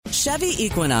Chevy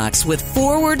Equinox with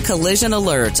forward collision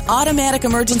alert, automatic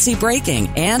emergency braking,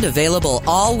 and available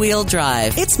all-wheel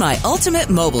drive. It's my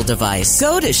ultimate mobile device.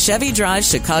 Go to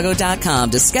ChevyDriveChicago.com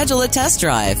to schedule a test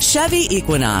drive. Chevy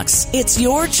Equinox. It's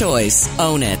your choice.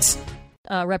 Own it.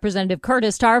 Representative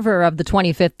Curtis Tarver of the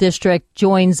 25th District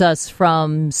joins us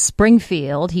from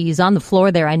Springfield. He's on the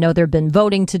floor there. I know there have been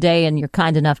voting today, and you're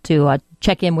kind enough to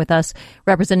check in with us.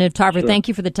 Representative Tarver, Thank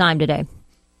you for the time today.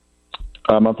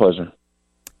 My pleasure.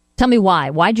 Tell me why.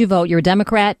 Why'd you vote? You're a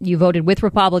Democrat. You voted with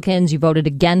Republicans. You voted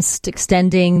against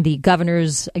extending the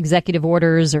governor's executive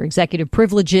orders or executive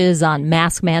privileges on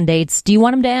mask mandates. Do you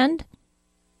want them to end?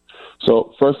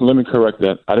 So first, let me correct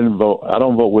that. I don't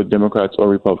vote with Democrats or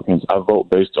Republicans. I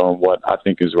vote based on what I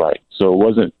think is right. So it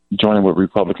wasn't joining with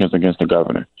Republicans against the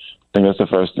governor. I think that's the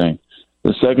first thing.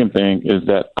 The second thing is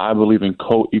that I believe in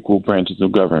co-equal branches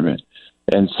of government.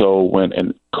 And so when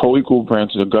a co-equal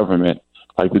branches of government,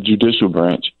 like the judicial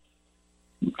branch,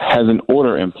 has an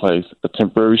order in place, a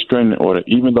temporary restraining order,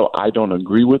 even though I don't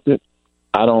agree with it,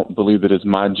 I don't believe that it's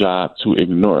my job to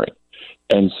ignore it.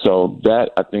 And so that,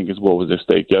 I think, is what was at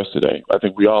stake yesterday. I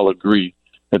think we all agree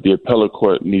that the appellate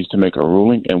court needs to make a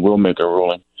ruling and will make a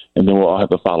ruling, and then we'll all have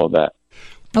to follow that.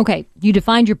 Okay. You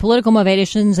defined your political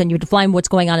motivations and you defined what's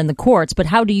going on in the courts, but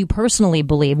how do you personally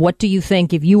believe? What do you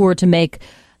think if you were to make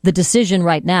the decision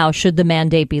right now, should the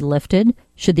mandate be lifted?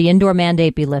 Should the indoor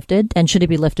mandate be lifted? And should it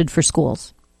be lifted for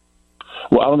schools?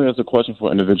 Well, I don't think that's a question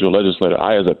for an individual legislator.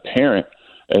 I, as a parent,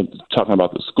 and talking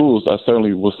about the schools, I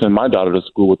certainly will send my daughter to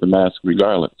school with a mask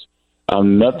regardless.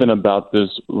 Nothing about this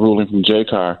ruling from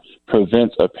JCAR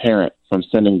prevents a parent from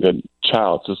sending the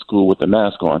child to school with a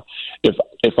mask on.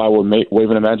 If I were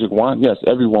waving a magic wand, yes,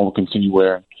 everyone will continue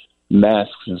wearing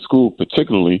masks in school,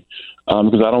 particularly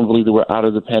because I don't believe that we're out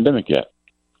of the pandemic yet.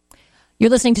 You're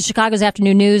listening to Chicago's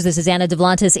Afternoon News. This is Anna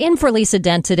DeVlantis in for Lisa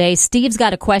Dent today. Steve's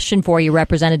got a question for you,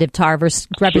 Representative Tarver.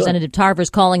 Representative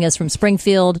Tarver's calling us from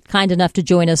Springfield, kind enough to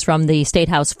join us from the State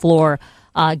House floor.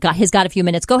 He's got a few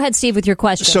minutes. Go ahead, Steve, with your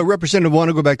question. So, Representative, I want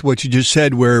to go back to what you just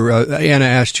said, where Anna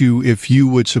asked you if you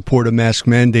would support a mask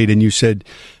mandate, and you said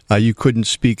you couldn't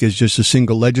speak as just a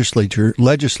single legislator.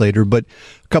 But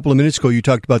a couple of minutes ago, you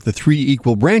talked about the three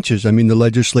equal branches. I mean, the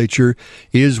legislature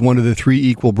is one of the three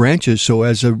equal branches. So,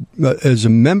 as a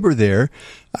member there,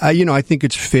 I think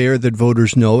it's fair that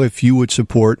voters know if you would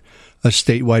support a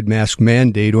statewide mask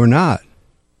mandate or not.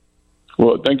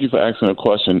 Well, thank you for asking a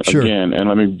question Sure. again, and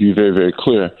let me be very, very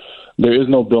clear. There is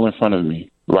no bill in front of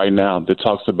me right now that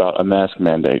talks about a mask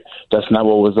mandate. That's not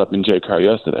what was up in JCAR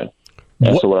yesterday.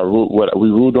 And so what we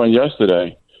ruled on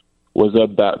yesterday was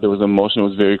that there was a motion that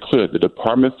was very clear. The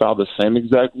department filed the same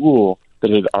exact rule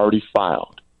that it had already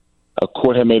filed. A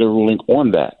court had made a ruling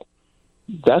on that.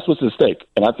 That's what's at stake,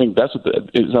 and I think that's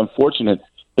it's unfortunate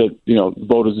that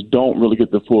voters don't really get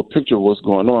the full picture of what's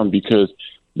going on because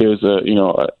there's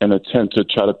an attempt to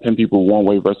try to pin people one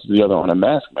way versus the other on a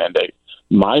mask mandate.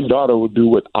 My daughter will do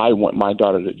what I want my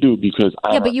daughter to do because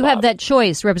but you have that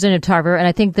choice, Representative Tarver, and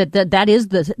I think that is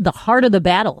the heart of the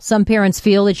battle. Some parents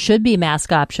feel it should be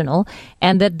mask optional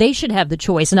and that they should have the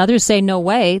choice, and others say, no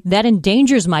way, that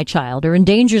endangers my child or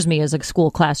endangers me as a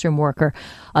school classroom worker,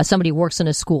 somebody who works in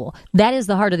a school. That is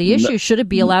the heart of the issue. Should it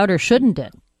be allowed or shouldn't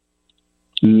it?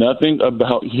 Nothing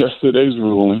about yesterday's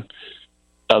ruling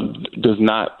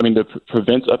that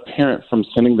prevents a parent from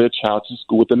sending their child to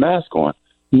school with a mask on.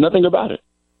 Nothing about it.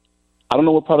 I don't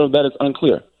know what part of that is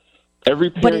unclear. Every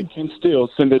parent can still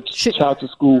send their child to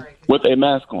school with a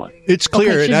mask on. It's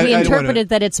clear. Okay, should we interpret it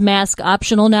that it's mask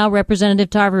optional now, Representative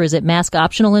Tarver? Is it mask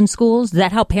optional in schools? Is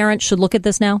that how parents should look at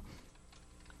this now?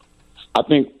 I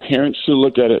think parents should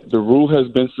look at it. The rule has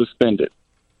been suspended,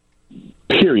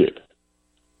 period.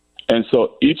 And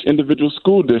so each individual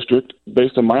school district,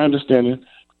 based on my understanding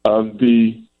of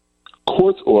the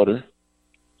court's order,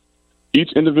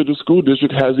 each individual school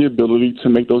district has the ability to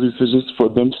make those decisions for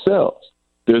themselves.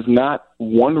 There's not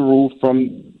one rule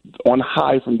from on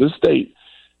high from the state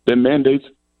that mandates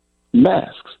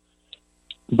masks.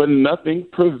 But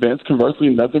conversely,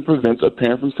 nothing prevents a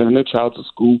parent from sending their child to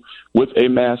school with a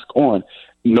mask on.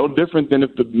 No different than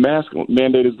if the mask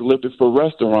mandate is lifted for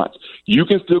restaurants. You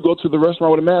can still go to the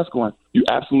restaurant with a mask on. You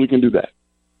absolutely can do that.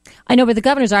 I know, but the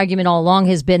governor's argument all along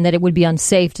has been that it would be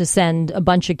unsafe to send a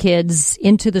bunch of kids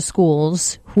into the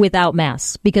schools without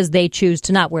masks because they choose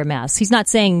to not wear masks. He's not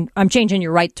saying, I'm changing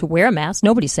your right to wear a mask.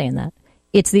 Nobody's saying that.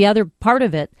 It's the other part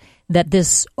of it that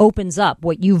this opens up,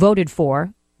 what you voted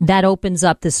for, that opens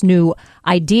up this new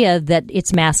idea that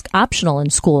it's mask optional in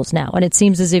schools now. And it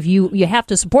seems as if you have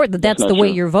to support that that's the way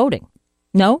you're voting.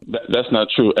 No? That's not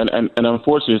true. And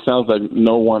unfortunately, it sounds like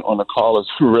no one on the call has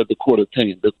read the court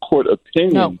opinion. The court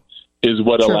opinion is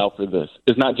what allowed for this.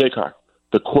 It's not JCAR.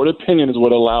 The court opinion is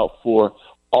what allowed for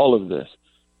all of this.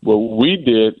 What we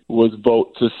did was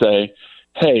vote to say,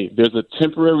 hey, there's a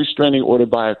temporary restraining order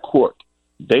by a court.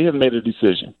 They have made a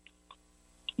decision.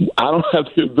 I don't have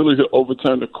the ability to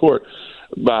overturn the court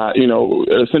by,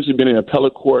 essentially being an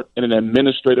appellate court in an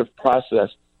administrative process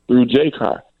through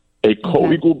JCAR. A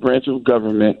co-equal branch of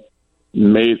government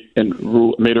made a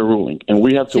ruling, and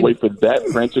we have to wait for that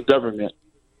branch of government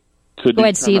to go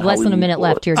ahead, Steve. Less than a minute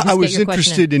left here. I was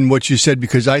interested in what you said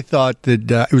because I thought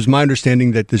that it was my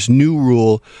understanding that this new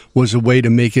rule was a way to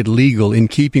make it legal in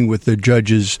keeping with the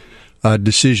judge's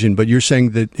decision. But you're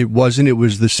saying that it wasn't. It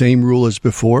was the same rule as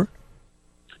before?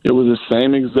 It was the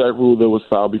same exact rule that was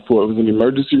filed before. It was an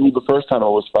emergency rule the first time it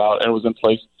was filed, and it was in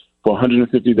place for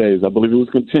 150 days. I believe it was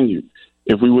continued.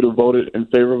 If we would have voted in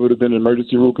favor, it would have been an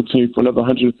emergency rule continued for another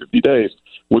 150 days,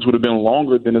 which would have been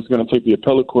longer than it's going to take the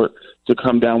appellate court to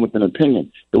come down with an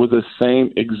opinion. It was the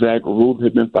same exact rule that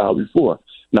had been filed before.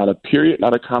 Not a period,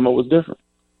 not a comma was different.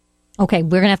 Okay, we're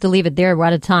going to have to leave it there. We're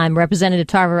out of time. Representative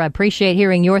Tarver, I appreciate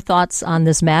hearing your thoughts on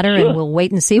this matter, and we'll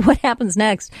wait and see what happens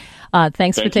next.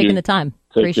 Thanks for taking the time.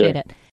 Appreciate it.